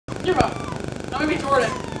You're welcome. I'm gonna be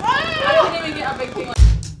Jordan. I didn't even get a big thing like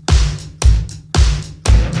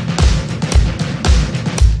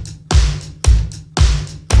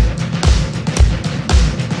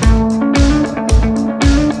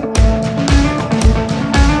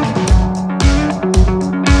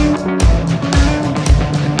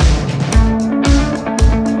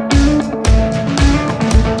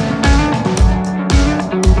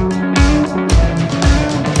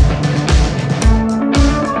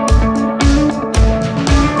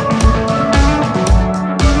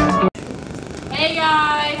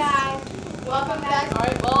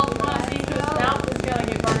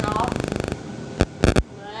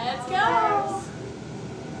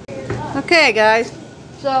Okay, guys,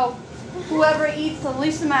 so whoever eats the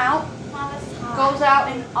least amount goes out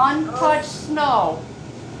in untouched snow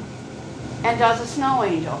and does a snow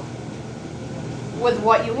angel with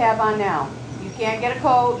what you have on now. You can't get a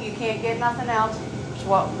coat, you can't get nothing else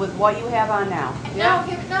with what you have on now. Yeah?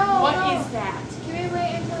 No, What is that? Can we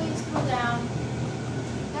wait until these cool down?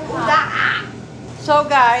 So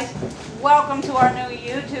guys, welcome to our new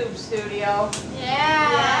YouTube studio.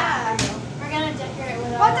 Yeah. We're gonna decorate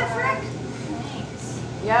with What the frick? Thanks.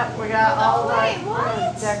 Yep, we got all of Wait, our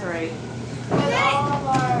what? decorate. With all of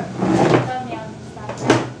our thumbnails and stuff.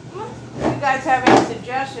 If you guys have any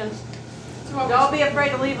suggestions, don't be afraid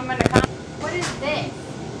to leave them in the comments. What is this?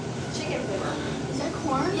 Chicken flavor. Is it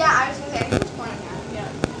corn? Yeah, I was gonna say, I think it's corn in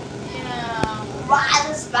there. Wow,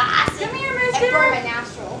 the spicy. Come here, It mister. burned my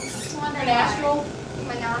nostrils. your natural.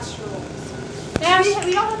 My nostrils.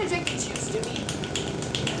 We don't have to drink the juice, do we?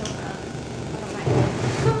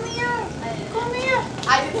 Come here. Come here.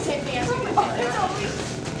 I did the same thing as you did.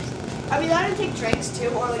 Are we allowed to take drinks too?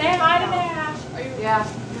 Or like Say hi to Nash. Are you? Yeah.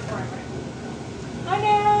 You're fine, right? Hi,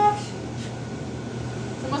 Nash.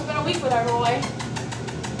 It's almost been a week with our boy.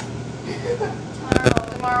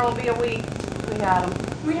 Tomorrow will be a week. We got him.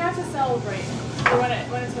 We have to celebrate. For when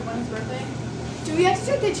it's his birthday. Do we have to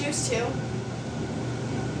drink the juice too?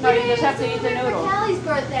 No, you just have to eat the For noodles. Callie's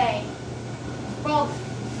birthday. Well,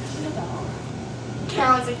 she's a dog.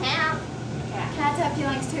 Count as a cat. Cats have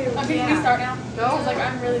feelings too. Okay, can we start now? Go. Because like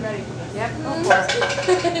I'm really ready for this. Yep, go for it.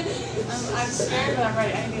 I'm scared, but I'm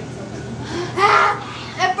ready. I can get this open.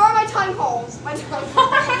 It burned my tongue holes. My tongue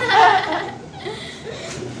holes.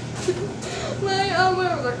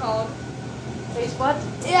 Whatever they're called. Taste buds?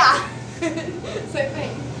 Yeah. Same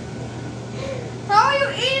thing. How are you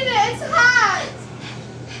eating it? It's hot.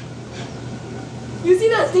 You see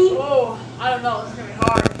that steam? Whoa, I don't know. It's gonna be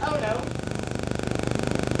hard. Oh no.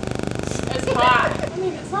 It's hot. I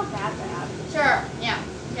mean, it's not that bad. Sure. Yeah.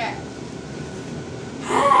 Okay.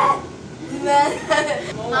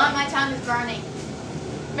 Mom, my tongue is burning.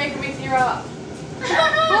 Making me tear up.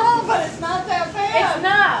 Oh, but it's not that bad. It's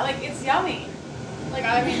not. Like, it's yummy. Like,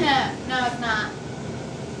 I mean, No, it's not.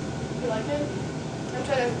 you like it? I'm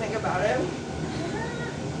trying to think about it.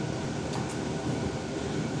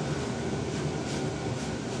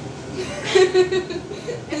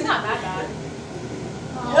 It's not that bad.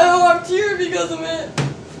 Oh, I'm tearing because of it.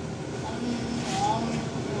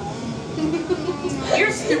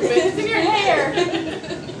 You're stupid. It's in your hair.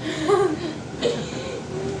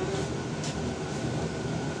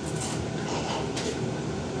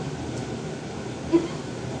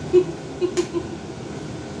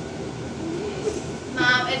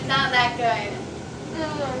 Mom, it's not that good.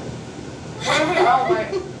 What if we all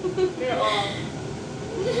like? We all.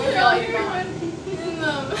 What if we all eat one?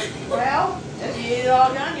 Well, if you eat it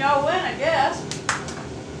all done, y'all win, I guess.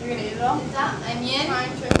 You're gonna eat it all? Is that onion?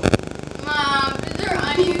 Trying to. Mom, is there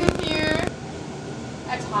onion here?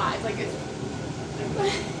 That's hot. It's like it's.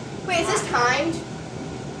 Wait, is this timed?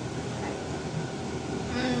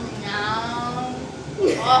 No.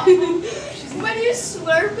 When you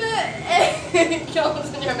slurp it, it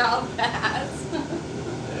goes in your mouth fast.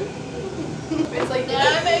 It's like. Did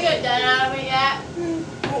I make a dent out of it yet?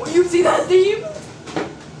 Oh, you see that steam?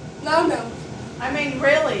 No, no. I mean,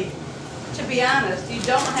 really, to be honest, you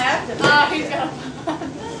don't have to. Oh, he's gonna.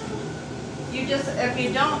 You just, if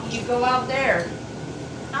you don't, you go out there.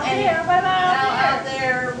 Out And there, what about Out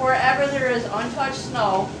there, wherever there is untouched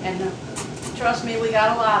snow, and trust me, we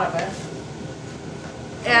got a lot of it.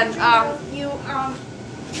 And you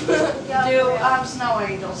do snow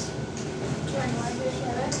angels.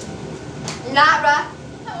 Not right.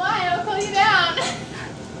 Why? It'll cool you down.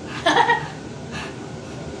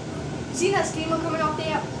 See that steam coming off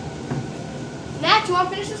there? Nat, do you want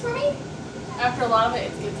to finish this for me? After a lot of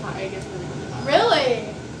it, it gets hot. It gets really, really hot.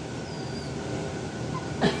 Really?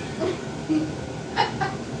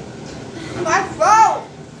 My throat!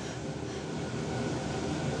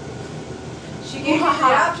 She gave you the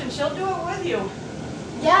option watching. She'll do it with you.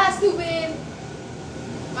 Yeah, stupid.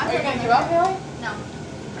 Are you gonna give up, Haley? No.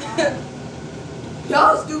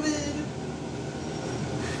 Yeah, stupid.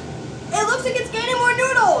 It looks like it's gaining more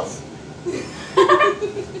noodles.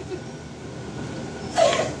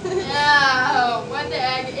 No, what the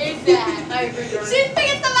heck is that? I agree, Jordan. She didn't think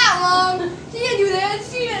it's that long. She didn't do that.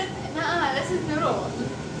 She didn't. Nuh-uh, this is noodles.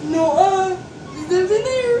 No, there's in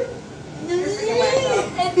there.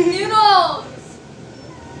 It's noodles.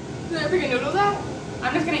 Is there freaking noodles out?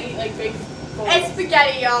 I'm just gonna eat like big bowls. It's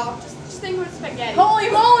spaghetti, y'all. Just think of it as spaghetti. Holy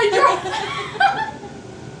moly, Jordan!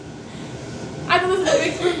 I thought this was a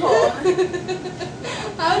big spoonful.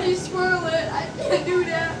 How do you swirl it? I can't do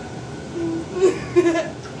that.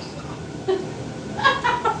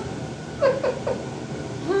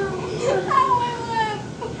 How I live?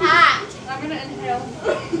 Hot. I'm gonna inhale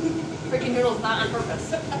freaking noodles, not on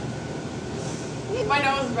purpose. My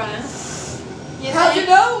nose is running. How's your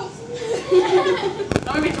nose? I'm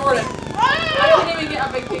gonna be Jordan. I can't even get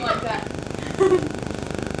a big thing like that.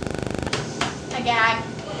 I gag.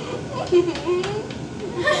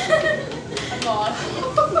 I'm lost.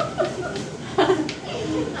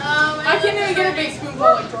 I I can't even get a big spoonful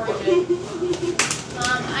like Jordan did.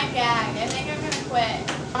 I gagged. I think I'm gonna quit.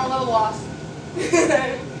 I'm a little lost.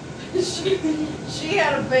 She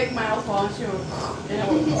had a big mouthful and she was, and it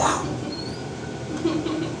was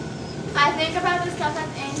I think about the stuff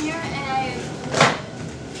that's in here and I.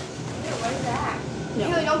 Ew, what is that? No.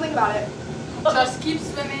 Haley, don't think about it. Just keep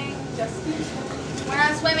swimming. Just keep swimming. We're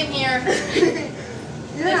not swimming here.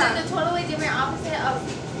 Yeah. This is a totally different opposite of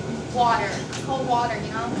water. Cold water,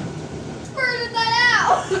 you know? Spurted that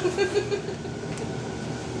out!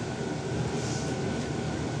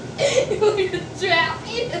 Look at the trap.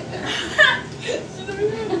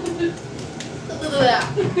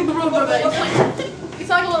 It's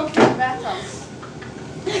like a little kid in the bathtub.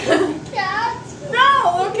 Cat? No,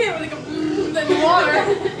 little kid with like a in the water.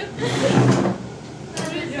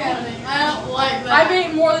 I don't like that. I've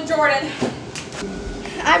eaten more than Jordan.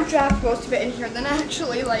 I've dropped most of it in here, then I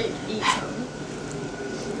actually eat some.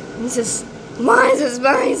 This is why is it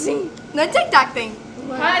spicy? No, take that thing.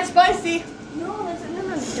 Hi, it's spicy. No,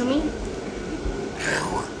 that's dummy.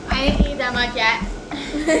 I didn't eat that much yet.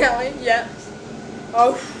 Yeah.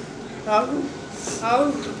 Oh.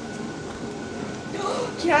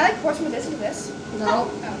 Can I pour some of this into this? no.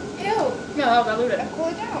 Ew. No, that'll dilute it. Cool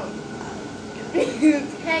it down.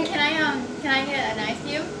 Hey, can I get a knife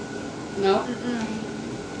cube? No.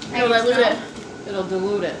 It'll dilute it. It'll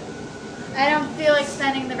dilute it. I don't feel like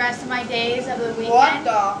spending the rest of my days of the weekend What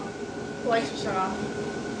the? Lights are shut off.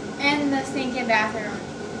 in the stinking bathroom.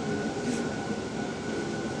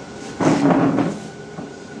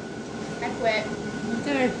 I quit.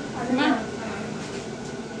 Okay. Come on.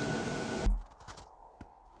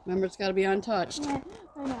 Remember, it's got to be untouched. I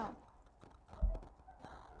know.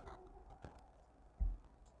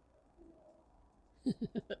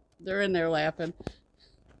 They're in there laughing.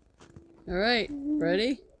 All right.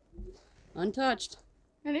 Ready? Untouched.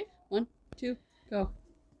 Ready? 1, 2, go.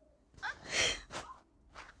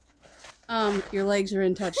 Your legs are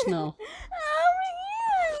in touch snow. Oh, my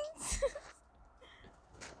hands!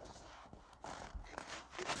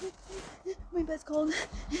 My butt's cold.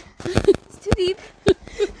 It's too deep.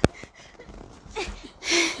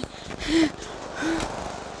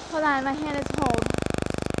 Hold on, my hand is cold.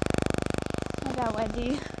 I got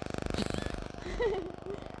wedgie.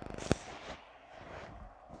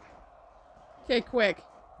 Okay, quick.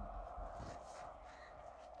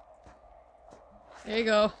 There you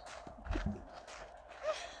go.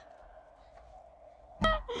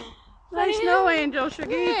 Nice snow angel,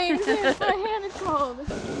 Shuggy. My hand is cold.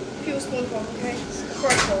 Few spoonfuls, okay?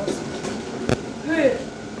 Crush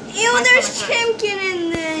Ew, there's chimkin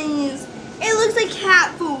in this. It looks like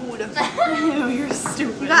cat food. Ew, you're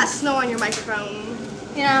stupid. You got snow on your microphone.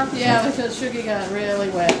 Yeah. Yeah, because Shuggy got really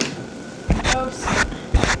wet. Oops.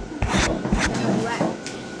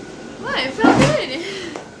 What? It felt good.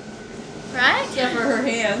 Right? Except for her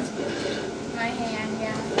hands. My hand,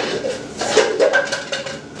 yeah.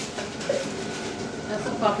 That's a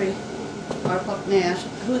puppy. Our pup Nash.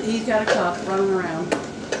 He's got a cup running around.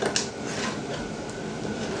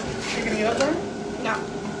 You're gonna get up there? No.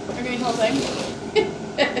 You're gonna eat the whole thing?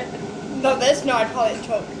 No, this? No, I'd probably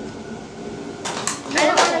choke. I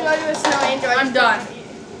don't want to go to a snow angel. I'm done.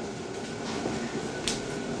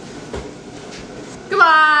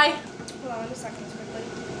 Goodbye. Hold on a second, quickly.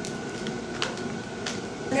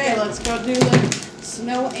 Okay, let's go do the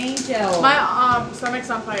snow angel. My stomach's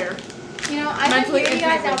on fire. You know, I can Mentally hear you and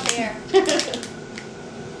guys out there.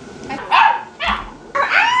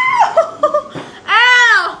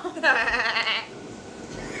 Ow!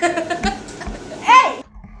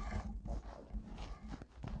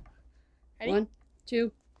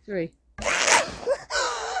 2, 3.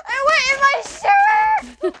 I went in my shirt!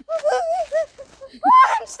 Oh,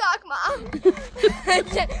 I'm stuck, Mom.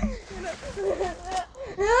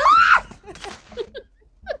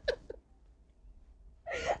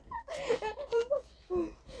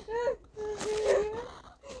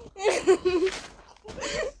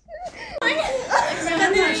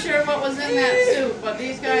 I'm not sure what was in that soup, but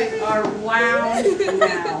these guys are wound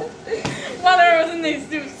now. Whatever was in these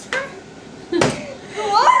suits.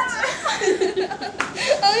 What?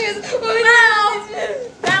 Well,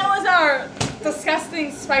 that was our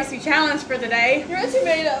disgusting spicy challenge for the day. You're a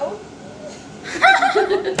tomato.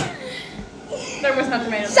 There was no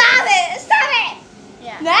tomato. Stop it! Stop it!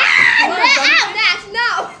 Yeah. No! That's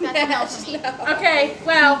No! Okay,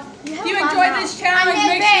 well, if you enjoyed this challenge, I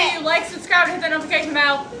make did sure it. you like, subscribe, and hit that notification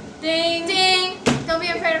bell. Ding! Ding! Don't be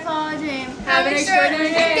afraid to follow a dream. Have an extraordinary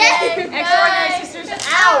day. Bye. Extraordinary